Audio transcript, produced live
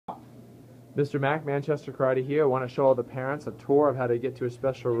Mr. Mack, Manchester Karate here. I want to show all the parents a tour of how to get to a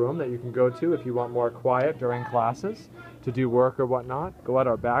special room that you can go to if you want more quiet during classes to do work or whatnot. Go out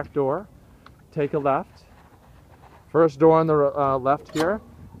our back door, take a left. First door on the left here,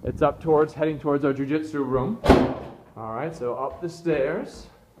 it's up towards, heading towards our jiu-jitsu room. Alright, so up the stairs.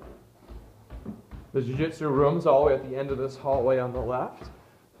 The jiu-jitsu room's all the way at the end of this hallway on the left,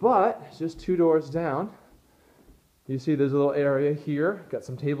 but just 2 doors down. You see there's a little area here, got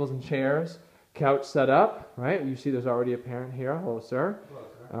some tables and chairs, couch set up, right? You see there's already a parent here. Hello, sir. Hello,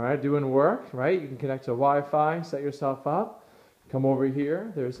 sir. All right, doing work, right? You can connect to Wi-Fi, set yourself up. Come over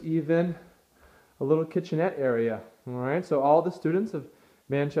here. There's even a little kitchenette area. All right, so all the students of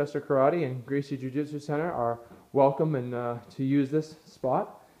Manchester Karate and Gracie Jiu-Jitsu Center are welcome and to use this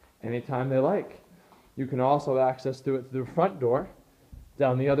spot anytime they like. You can also access through it through the front door,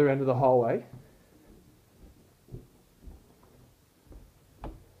 down the other end of the hallway.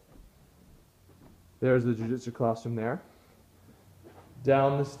 There's the jiu-jitsu classroom there.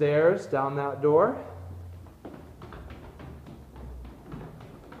 Down the stairs, down that door.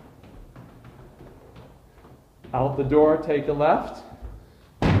 Out the door, take a left,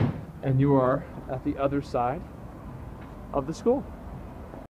 and you are at the other side of the school.